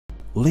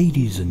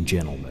Ladies and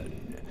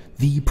gentlemen,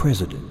 the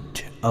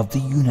President of the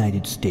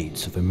United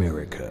States of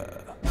America.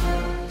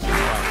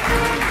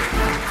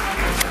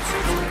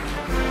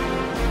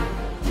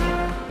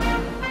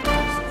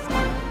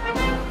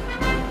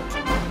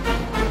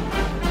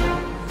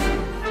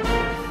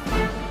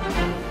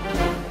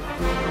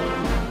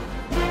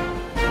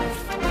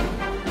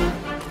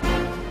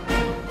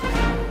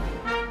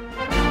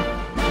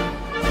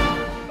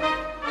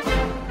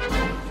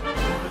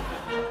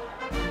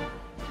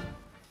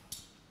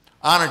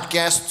 Honored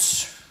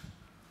guests,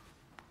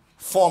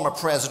 former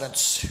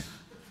presidents,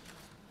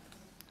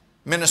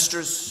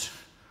 ministers,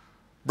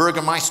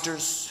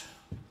 burgermeisters,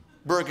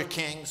 Burger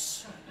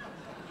Kings,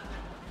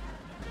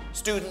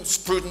 students,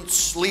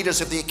 prudents,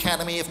 leaders of the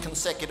Academy of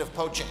Consecutive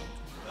Poaching.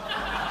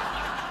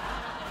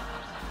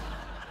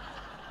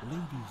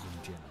 Ladies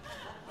and gentlemen,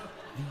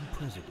 the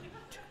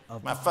President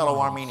of My the fellow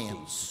United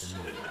Armenians, States of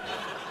America.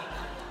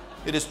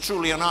 it is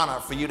truly an honor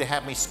for you to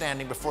have me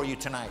standing before you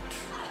tonight.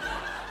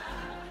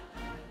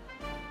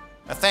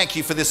 I thank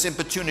you for this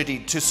opportunity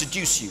to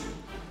seduce you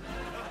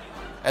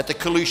at the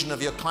collusion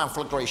of your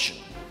conflagration.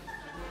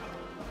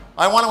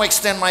 I want to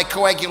extend my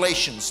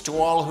coagulations to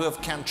all who have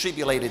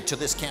contributed to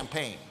this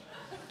campaign.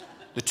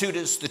 The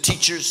tutors, the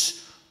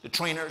teachers, the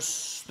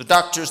trainers, the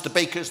doctors, the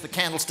bakers, the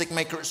candlestick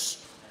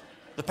makers,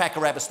 the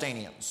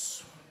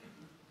Pacarabistanians.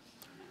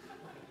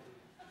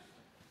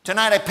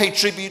 Tonight I pay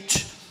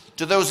tribute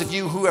to those of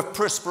you who have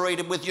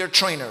perspirated with your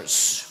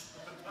trainers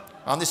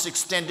on this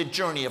extended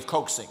journey of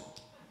coaxing.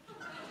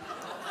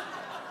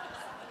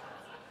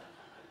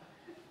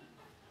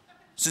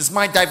 Since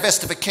my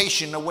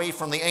divestification away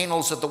from the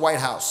annals of the White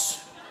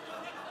House,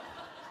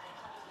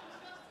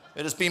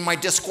 it has been my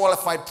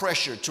disqualified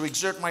pressure to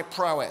exert my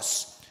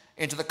prowess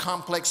into the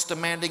complex,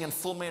 demanding, and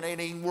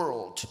fulminating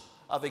world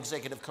of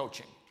executive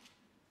coaching.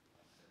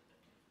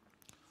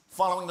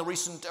 Following the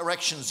recent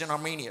elections in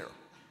Armenia,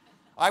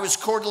 I was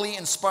cordially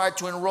inspired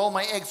to enroll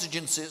my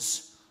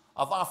exigencies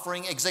of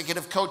offering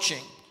executive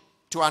coaching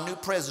to our new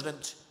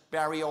president,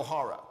 Barry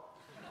O'Hara.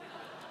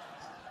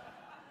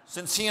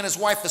 Since he and his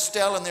wife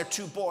Estelle and their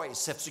two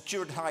boys have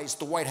securitized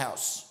the White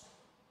House,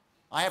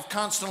 I have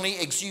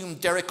constantly exhumed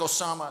Derek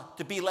Osama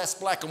to be less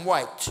black and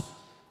white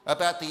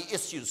about the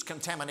issues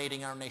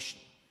contaminating our nation.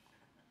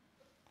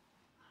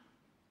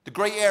 The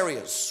gray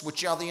areas,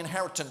 which are the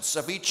inheritance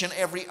of each and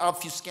every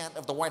obfuscant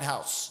of the White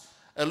House,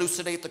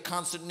 elucidate the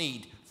constant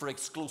need for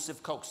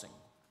exclusive coaxing.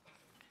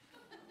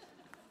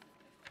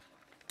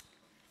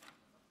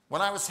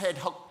 When I was head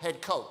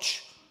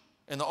coach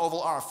in the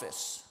Oval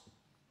Office,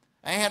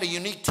 I had a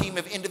unique team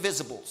of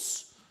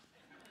indivisibles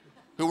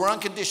who were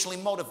unconditionally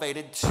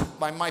motivated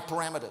by my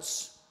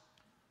parameters.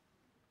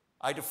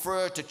 I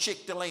defer to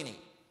Chick Delaney,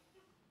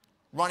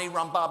 Ronnie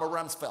Rambaba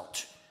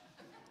Rumsfeld,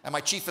 and my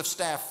chief of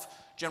staff,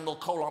 General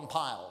Colin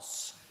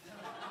Piles.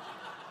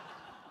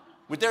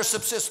 With their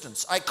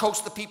subsistence, I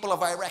coaxed the people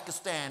of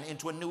Iraqistan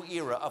into a new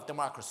era of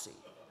democracy.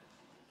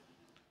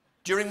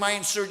 During my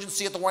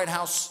insurgency at the White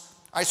House,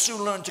 I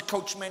soon learned to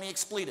coach many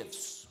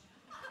expletives.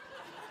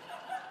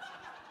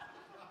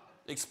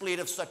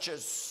 Expletives such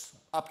as,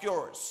 up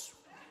yours,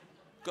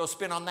 go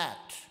spin on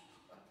that,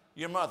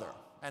 your mother,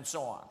 and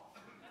so on.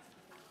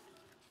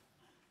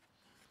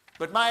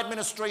 But my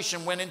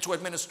administration went into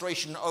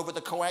administration over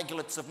the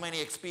coagulates of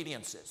many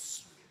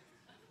expediencies.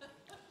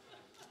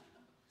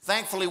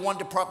 Thankfully, one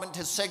department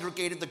has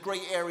segregated the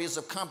gray areas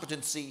of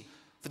competency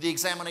for the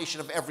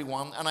examination of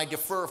everyone, and I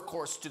defer, of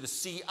course, to the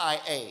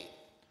CIA,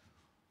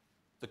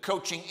 the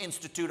Coaching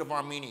Institute of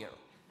Armenia.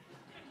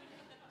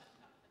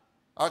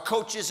 Our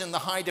coaches in the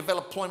High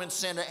Development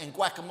Center in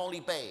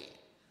Guacamole Bay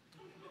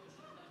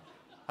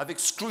have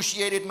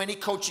excruciated many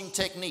coaching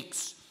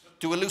techniques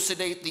to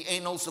elucidate the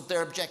annals of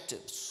their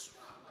objectives.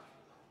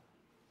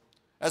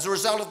 As a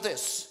result of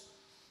this,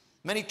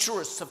 many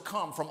tourists have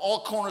come from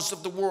all corners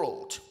of the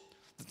world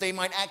that they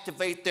might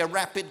activate their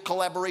rapid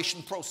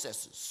collaboration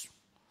processes.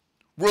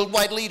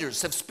 Worldwide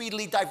leaders have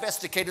speedily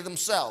divesticated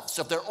themselves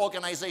of their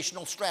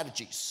organizational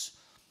strategies.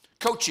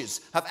 Coaches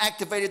have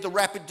activated the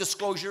rapid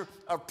disclosure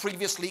of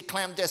previously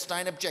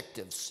clandestine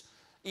objectives,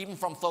 even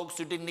from folks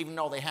who didn't even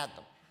know they had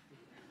them,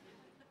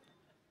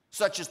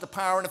 such as the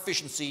power and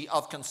efficiency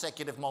of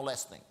consecutive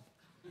molesting.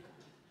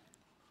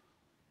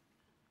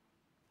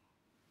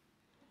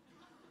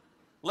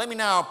 Let me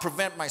now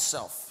prevent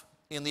myself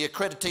in the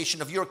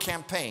accreditation of your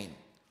campaign,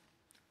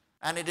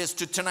 and it is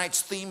to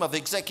tonight's theme of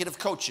executive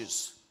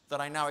coaches that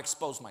I now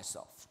expose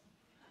myself.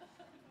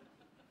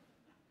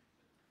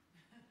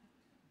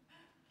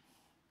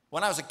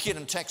 When I was a kid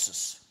in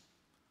Texas,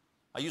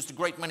 I used a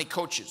great many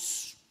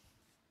coaches.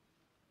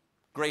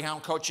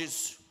 Greyhound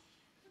coaches,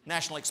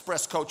 National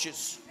Express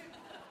coaches,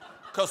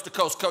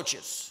 coast-to-coast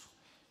coaches.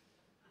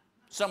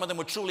 Some of them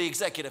were truly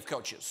executive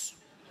coaches.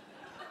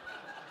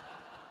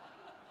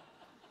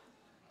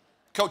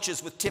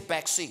 Coaches with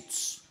tip-back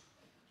seats,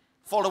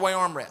 fold-away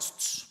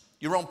armrests,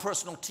 your own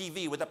personal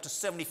TV with up to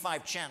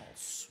 75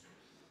 channels.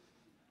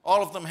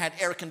 All of them had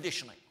air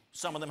conditioning.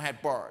 Some of them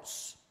had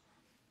bars.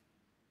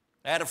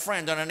 I had a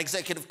friend and an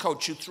executive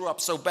coach who threw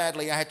up so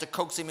badly I had to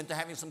coax him into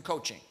having some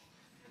coaching.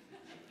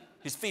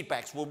 His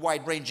feedbacks were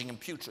wide-ranging and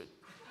putrid.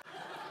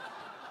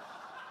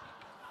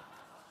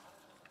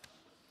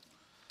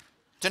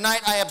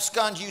 Tonight, I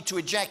abscond you to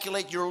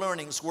ejaculate your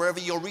learnings wherever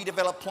your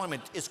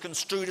redevelopment is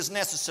construed as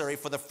necessary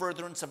for the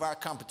furtherance of our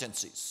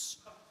competencies.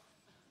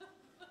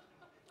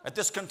 At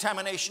this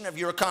contamination of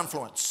your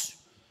confluence,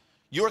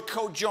 you're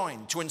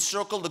co-joined to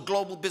encircle the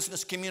global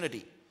business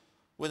community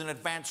with an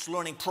advanced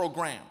learning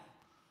program,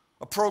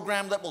 a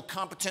program that will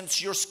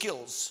competence your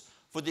skills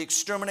for the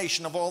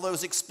extermination of all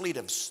those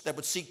expletives that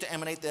would seek to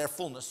emanate their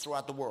fullness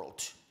throughout the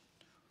world.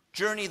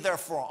 Journey,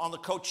 therefore, on the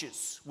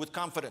coaches with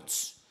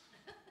confidence.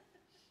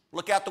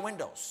 Look out the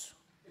windows.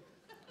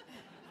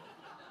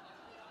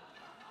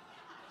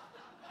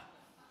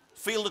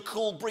 Feel the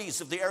cool breeze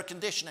of the air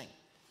conditioning.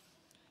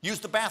 Use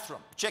the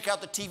bathroom. Check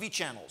out the TV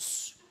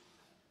channels.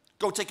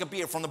 Go take a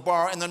beer from the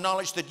bar in the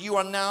knowledge that you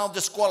are now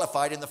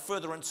disqualified in the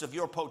furtherance of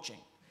your poaching.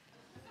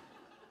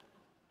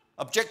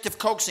 Objective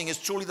coaxing is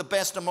truly the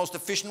best and most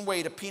efficient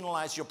way to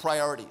penalize your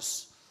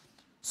priorities.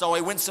 So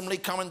I winsomely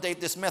commendate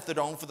this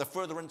methadone for the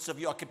furtherance of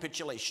your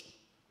capitulation.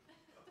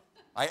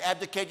 I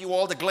abdicate you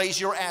all to glaze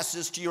your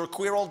asses to your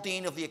queer old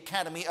dean of the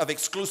Academy of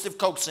Exclusive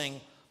Coaxing,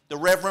 the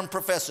Reverend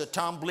Professor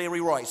Tom Bleary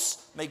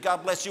Royce. May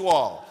God bless you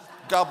all.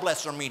 God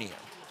bless Armenia.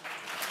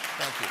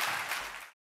 Thank you.